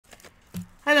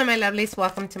Hello my lovelies,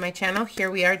 welcome to my channel.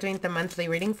 Here we are doing the monthly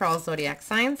reading for all zodiac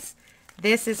signs.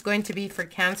 This is going to be for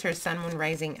Cancer, Sun, Moon,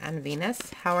 Rising, and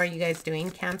Venus. How are you guys doing,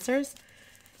 Cancers?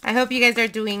 I hope you guys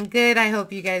are doing good. I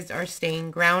hope you guys are staying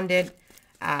grounded.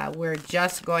 We're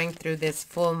just going through this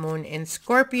full moon in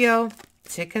Scorpio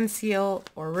to conceal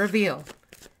or reveal.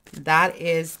 That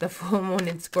is the full moon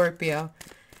in Scorpio.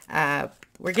 We're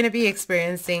going to be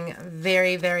experiencing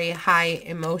very, very high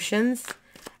emotions.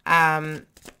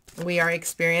 We are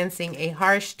experiencing a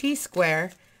harsh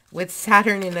T-square with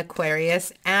Saturn in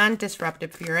Aquarius and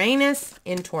disruptive Uranus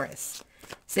in Taurus.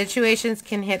 Situations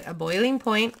can hit a boiling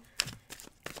point.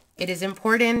 It is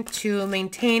important to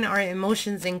maintain our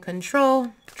emotions in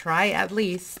control, try at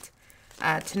least,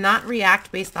 to not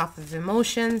react based off of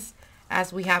emotions,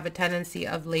 as we have a tendency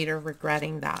of later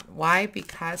regretting that. Why?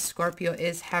 Because Scorpio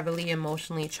is heavily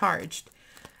emotionally charged.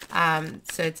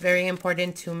 So it's very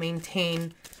important to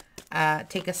maintain,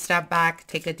 take a step back,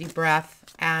 take a deep breath,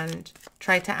 and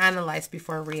try to analyze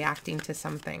before reacting to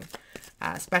something,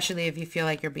 especially if you feel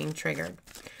like you're being triggered.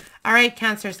 All right,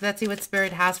 Cancers, let's see what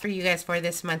Spirit has for you guys for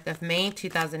this month of May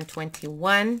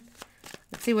 2021.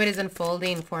 Let's see what is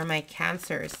unfolding for my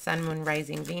Cancers, Sun, Moon,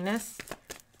 Rising, Venus.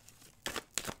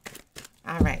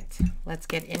 All right, let's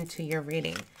get into your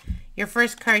reading. Your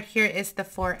first card here is the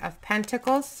Four of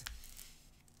Pentacles,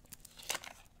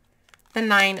 the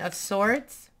Nine of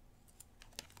Swords.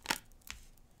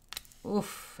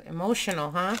 Oof, emotional,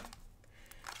 huh?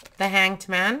 The Hanged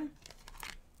Man,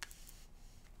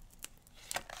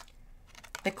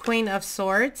 the Queen of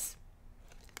Swords,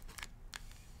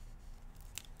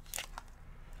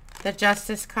 the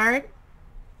Justice card,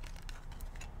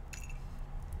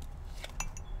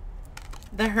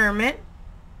 the Hermit,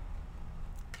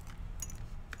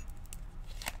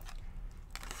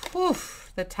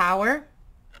 oof, the Tower.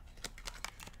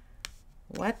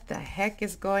 What the heck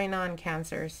is going on,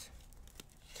 Cancers?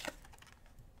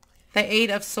 The Eight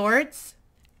of Swords,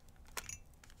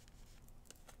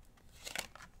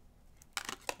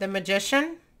 the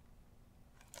Magician,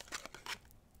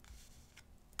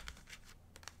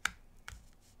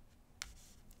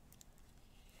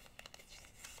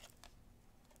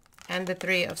 and the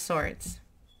Three of Swords.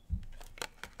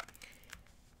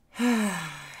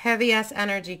 Heavy ass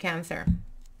energy, Cancer.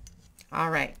 All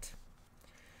right.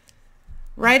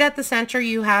 Right at the center,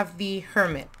 you have the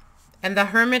Hermit. And the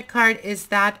Hermit card is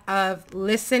that of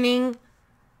listening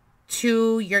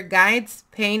to your guides,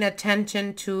 paying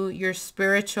attention to your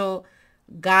spiritual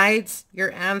guides,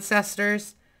 your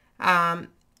ancestors.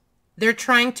 They're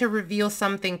trying to reveal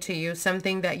something to you,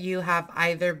 something that you have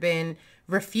either been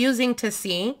refusing to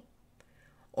see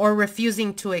or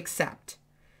refusing to accept.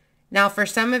 Now, for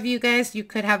some of you guys, you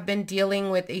could have been dealing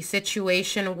with a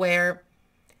situation where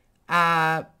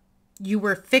you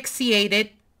were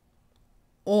fixated,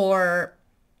 or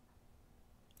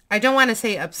I don't want to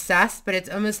say obsessed, but it's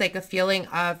almost like a feeling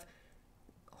of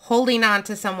holding on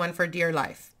to someone for dear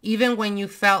life. Even when you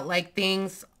felt like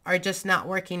things are just not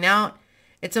working out,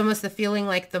 it's almost the feeling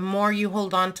like the more you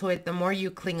hold on to it, the more you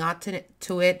cling on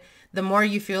to it, the more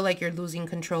you feel like you're losing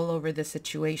control over the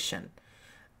situation.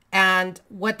 And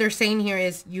what they're saying here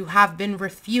is you have been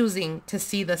refusing to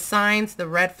see the signs, the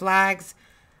red flags,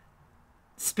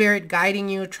 Spirit guiding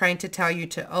you, trying to tell you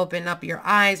to open up your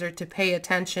eyes or to pay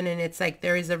attention. And it's like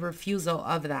there is a refusal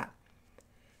of that.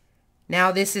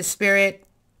 Now this is Spirit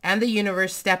and the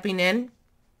universe stepping in,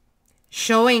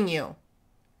 showing you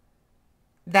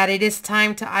that it is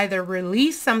time to either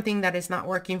release something that is not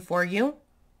working for you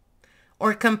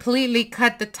or completely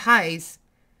cut the ties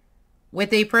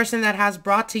with a person that has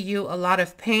brought to you a lot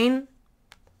of pain,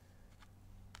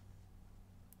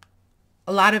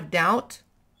 a lot of doubt.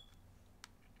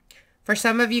 For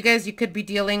some of you guys, you could be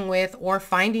dealing with or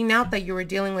finding out that you were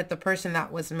dealing with the person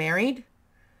that was married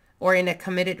or in a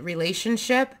committed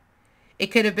relationship. It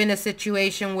could have been a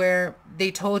situation where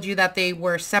they told you that they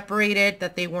were separated,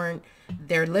 that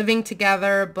they're living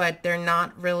together, but they're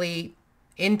not really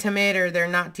intimate, or they're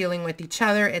not dealing with each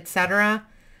other, etc.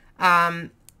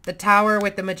 The Tower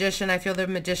with the Magician, I feel the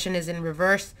Magician is in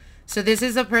reverse. So this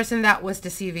is a person that was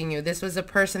deceiving you. This was a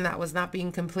person that was not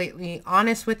being completely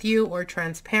honest with you or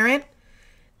transparent.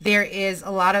 There is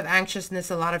a lot of anxiousness,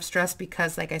 a lot of stress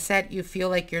because, like I said, you feel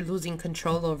like you're losing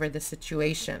control over the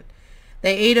situation. The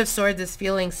Eight of Swords is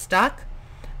feeling stuck,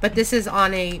 but this is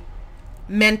on a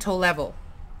mental level.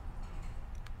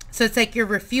 So it's like you're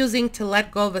refusing to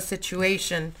let go of a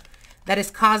situation that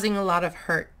is causing a lot of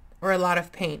hurt or a lot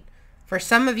of pain. For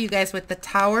some of you guys with the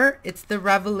Tower, it's the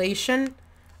revelation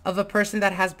of a person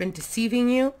that has been deceiving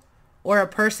you, or a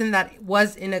person that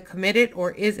was in a committed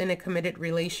or is in a committed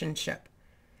relationship.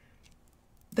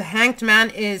 The Hanged Man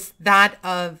is that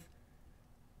of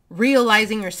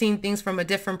realizing or seeing things from a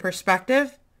different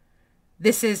perspective.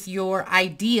 This is your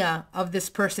idea of this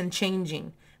person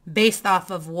changing based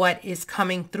off of what is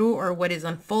coming through or what is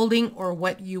unfolding or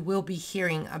what you will be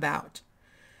hearing about.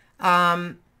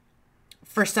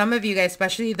 For some of you guys,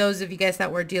 especially those of you guys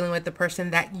that were dealing with the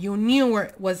person that you knew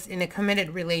was in a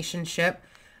committed relationship,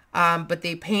 but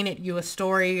they painted you a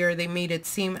story or they made it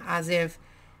seem as if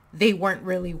they weren't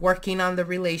really working on the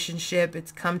relationship.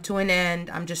 It's come to an end.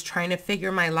 I'm just trying to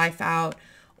figure my life out,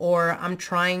 or I'm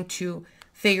trying to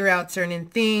figure out certain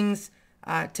things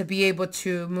to be able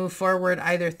to move forward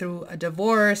either through a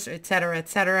divorce, etc.,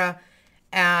 etc.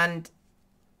 And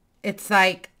it's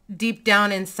like deep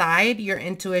down inside, your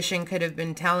intuition could have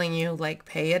been telling you, like,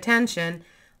 pay attention,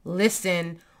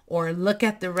 listen, or look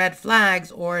at the red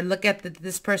flags, or look at that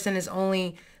this person is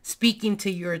only speaking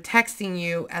to you or texting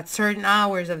you at certain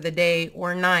hours of the day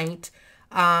or night.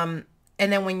 And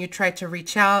then when you try to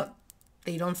reach out,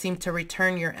 they don't seem to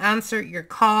return your answer, your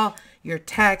call, your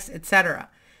text, etc.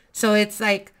 So it's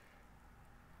like,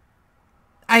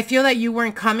 I feel that you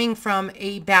weren't coming from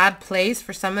a bad place.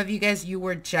 For some of you guys, you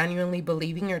were genuinely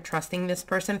believing or trusting this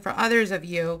person. For others of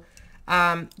you,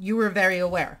 you were very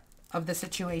aware of the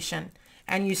situation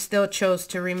and you still chose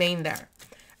to remain there.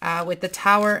 With the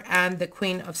Tower and the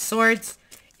Queen of Swords,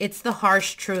 it's the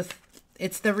harsh truth.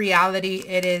 It's the reality.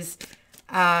 It is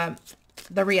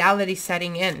the reality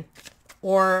setting in.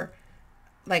 Or,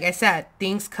 like I said,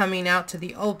 things coming out to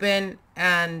the open,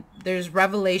 and there's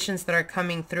revelations that are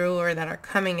coming through or that are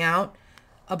coming out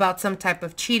about some type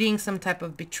of cheating, some type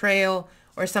of betrayal,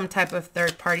 or some type of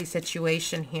third-party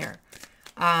situation here.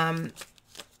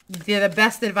 The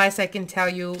best advice I can tell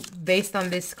you based on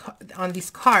these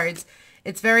cards,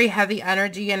 it's very heavy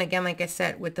energy. And again, like I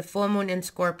said, with the full moon in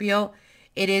Scorpio,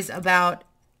 it is about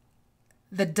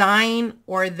the dying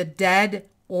or the dead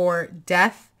or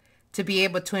death to be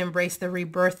able to embrace the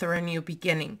rebirth or a new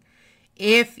beginning.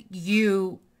 If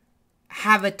you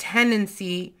have a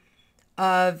tendency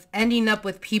of ending up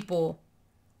with people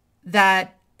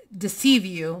that deceive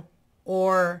you,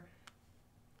 or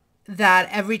that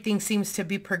everything seems to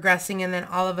be progressing and then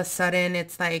all of a sudden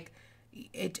it's like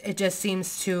it just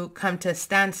seems to come to a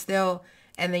standstill,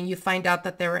 and then you find out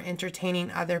that they were entertaining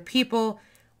other people,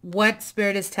 what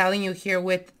Spirit is telling you here,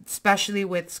 with especially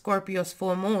with Scorpio's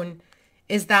full moon,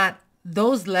 is that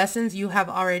those lessons you have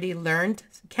already learned,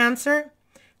 Cancer.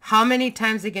 How many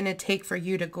times is it going to take for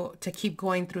you to keep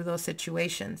going through those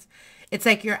situations? It's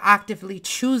like you're actively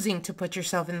choosing to put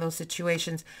yourself in those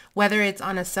situations, whether it's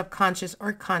on a subconscious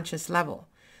or conscious level.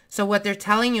 So what they're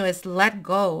telling you is let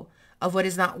go of what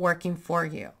is not working for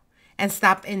you and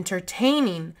stop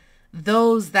entertaining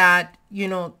those that, you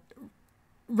know,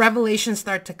 revelations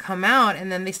start to come out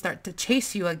and then they start to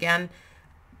chase you again,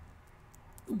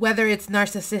 whether it's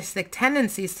narcissistic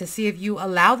tendencies, to see if you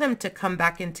allow them to come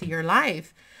back into your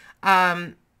life.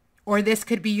 Or this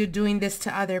could be you doing this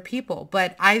to other people.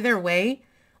 But either way,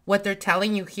 what they're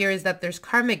telling you here is that there's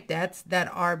karmic debts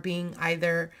that are being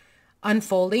either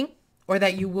unfolding or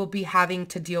that you will be having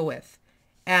to deal with.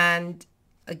 And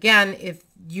again, if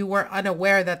you were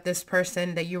unaware that this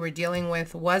person that you were dealing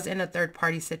with was in a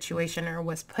third-party situation or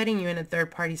was putting you in a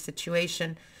third-party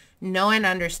situation, know and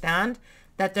understand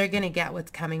that they're going to get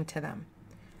what's coming to them.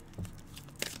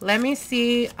 Let me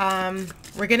see.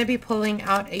 We're going to be pulling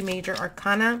out a major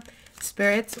arcana.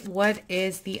 Spirits, what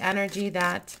is the energy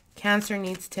that Cancer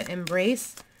needs to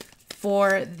embrace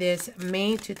for this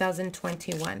May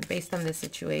 2021 based on this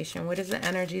situation? What is the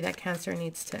energy that Cancer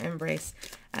needs to embrace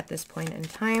at this point in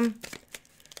time?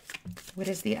 What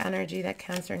is the energy that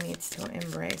Cancer needs to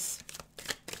embrace?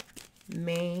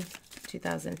 May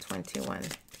 2021.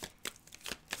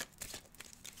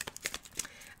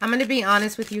 I'm going to be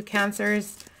honest with you,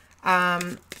 Cancers.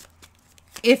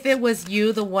 If it was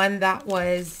you, the one that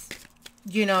was,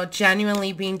 you know,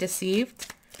 genuinely being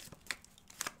deceived,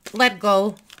 let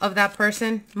go of that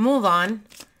person. Move on.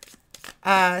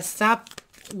 Stop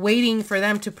waiting for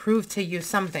them to prove to you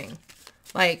something.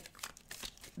 Like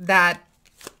that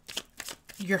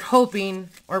you're hoping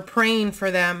or praying for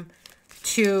them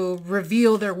to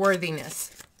reveal their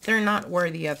worthiness. They're not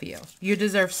worthy of you. You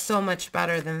deserve so much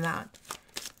better than that.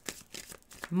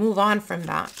 Move on from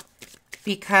that,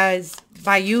 because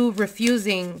by you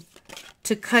refusing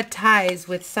to cut ties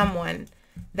with someone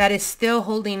that is still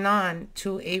holding on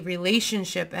to a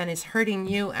relationship and is hurting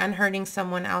you and hurting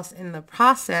someone else in the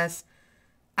process,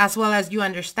 as well as you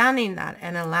understanding that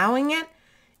and allowing it,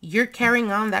 you're carrying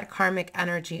on that karmic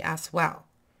energy as well.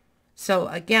 So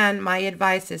again, my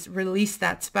advice is release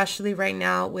that, especially right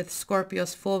now with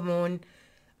Scorpio's full moon.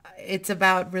 it's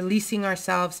about releasing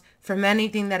ourselves from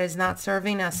anything that is not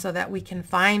serving us so that we can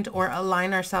find or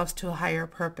align ourselves to a higher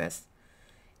purpose.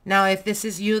 Now, if this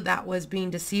is you that was being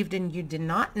deceived and you did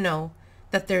not know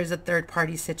that there's a third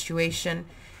party situation,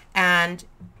 and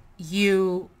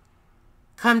you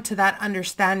come to that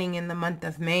understanding in the month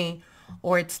of May,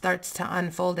 or it starts to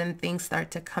unfold and things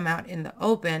start to come out in the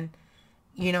open,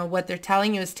 you know, what they're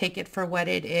telling you is take it for what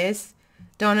it is.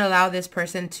 Don't allow this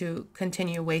person to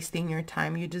continue wasting your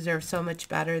time. You deserve so much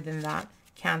better than that,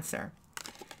 Cancer.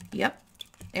 Yep.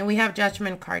 And we have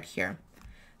Judgment card here.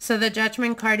 So the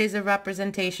Judgment card is a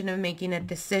representation of making a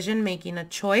decision, making a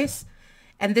choice.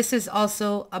 And this is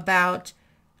also about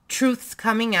truths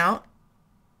coming out.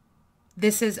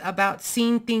 This is about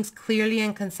seeing things clearly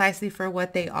and concisely for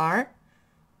what they are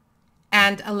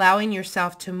and allowing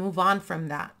yourself to move on from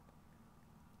that.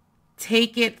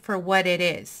 Take it for what it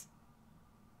is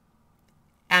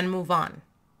and move on,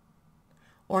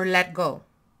 or let go,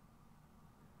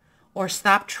 or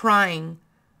stop trying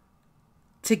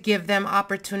to give them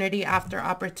opportunity after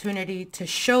opportunity to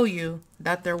show you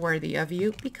that they're worthy of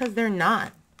you, because they're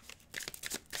not.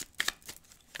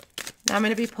 Now I'm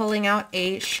going to be pulling out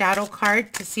a shadow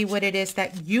card to see what it is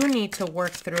that you need to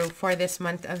work through for this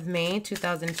month of May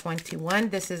 2021.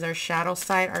 This is our shadow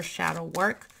side, our shadow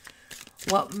work.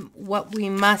 What we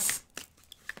must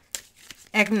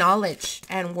acknowledge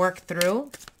and work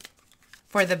through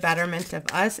for the betterment of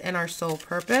us and our soul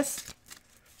purpose.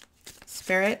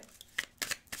 Spirit,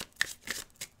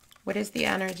 what is the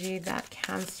energy that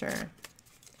Cancer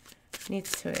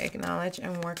needs to acknowledge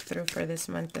and work through for this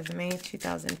month of May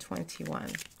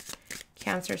 2021?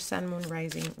 Cancer, Sun, Moon,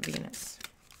 Rising, Venus.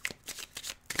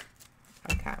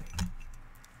 Okay.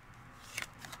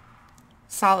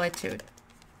 Solitude.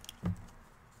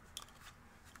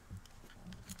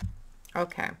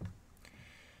 Okay.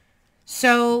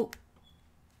 So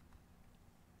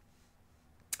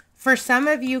for some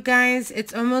of you guys,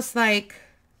 it's almost like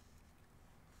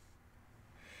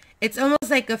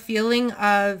a feeling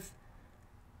of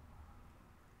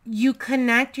you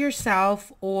connect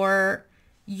yourself, or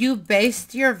you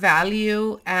based your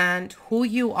value and who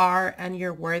you are and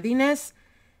your worthiness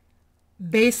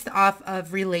based off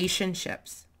of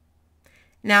relationships.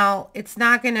 Now, it's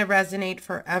not going to resonate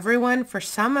for everyone. For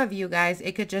some of you guys,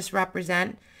 it could just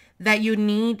represent that you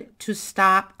need to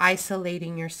stop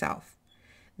isolating yourself,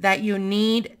 that you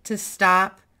need to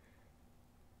stop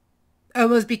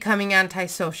almost becoming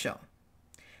antisocial,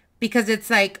 because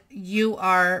it's like you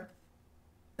are,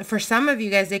 for some of you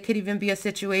guys, it could even be a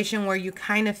situation where you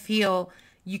kind of feel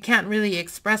you can't really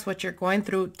express what you're going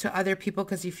through to other people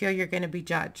because you feel you're going to be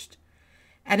judged.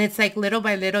 And it's like little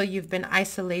by little, you've been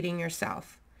isolating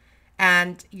yourself.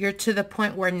 And you're to the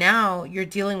point where now you're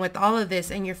dealing with all of this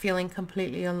and you're feeling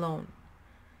completely alone.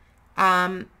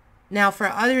 Now, for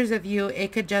others of you,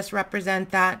 it could just represent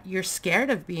that you're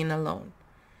scared of being alone.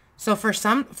 So for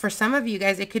some of you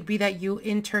guys, it could be that you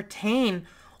entertain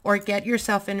or get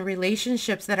yourself in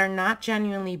relationships that are not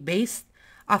genuinely based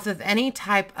off of any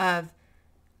type of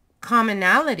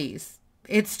commonalities.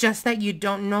 It's just that you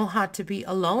don't know how to be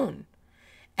alone.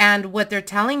 And what they're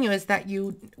telling you is that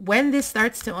when this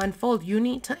starts to unfold, you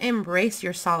need to embrace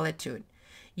your solitude.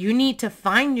 You need to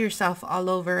find yourself all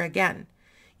over again.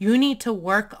 You need to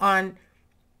work on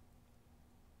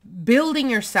building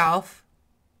yourself,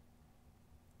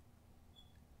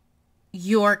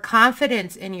 your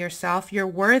confidence in yourself, your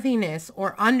worthiness,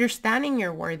 or understanding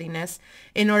your worthiness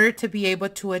in order to be able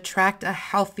to attract a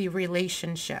healthy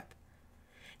relationship.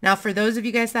 Now, for those of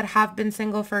you guys that have been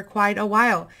single for quite a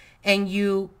while, and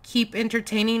you keep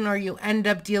entertaining, or you end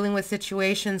up dealing with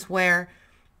situations where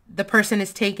the person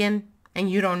is taken and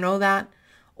you don't know that,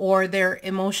 or they're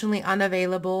emotionally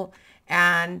unavailable,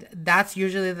 and that's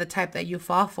usually the type that you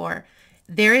fall for,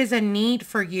 there is a need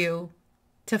for you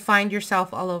to find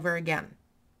yourself all over again.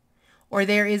 Or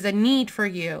there is a need for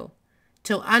you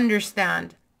to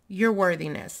understand your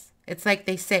worthiness. It's like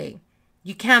they say,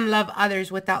 you can't love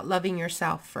others without loving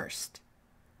yourself first.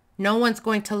 No one's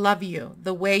going to love you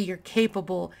the way you're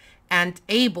capable and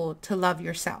able to love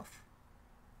yourself.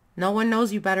 No one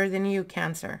knows you better than you,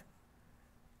 Cancer.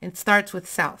 It starts with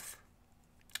self.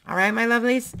 All right, my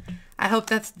lovelies. I hope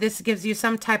that this gives you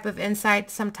some type of insight,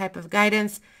 some type of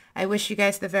guidance. I wish you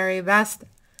guys the very best.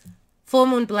 Full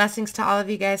moon blessings to all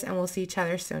of you guys, and we'll see each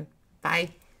other soon.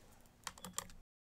 Bye.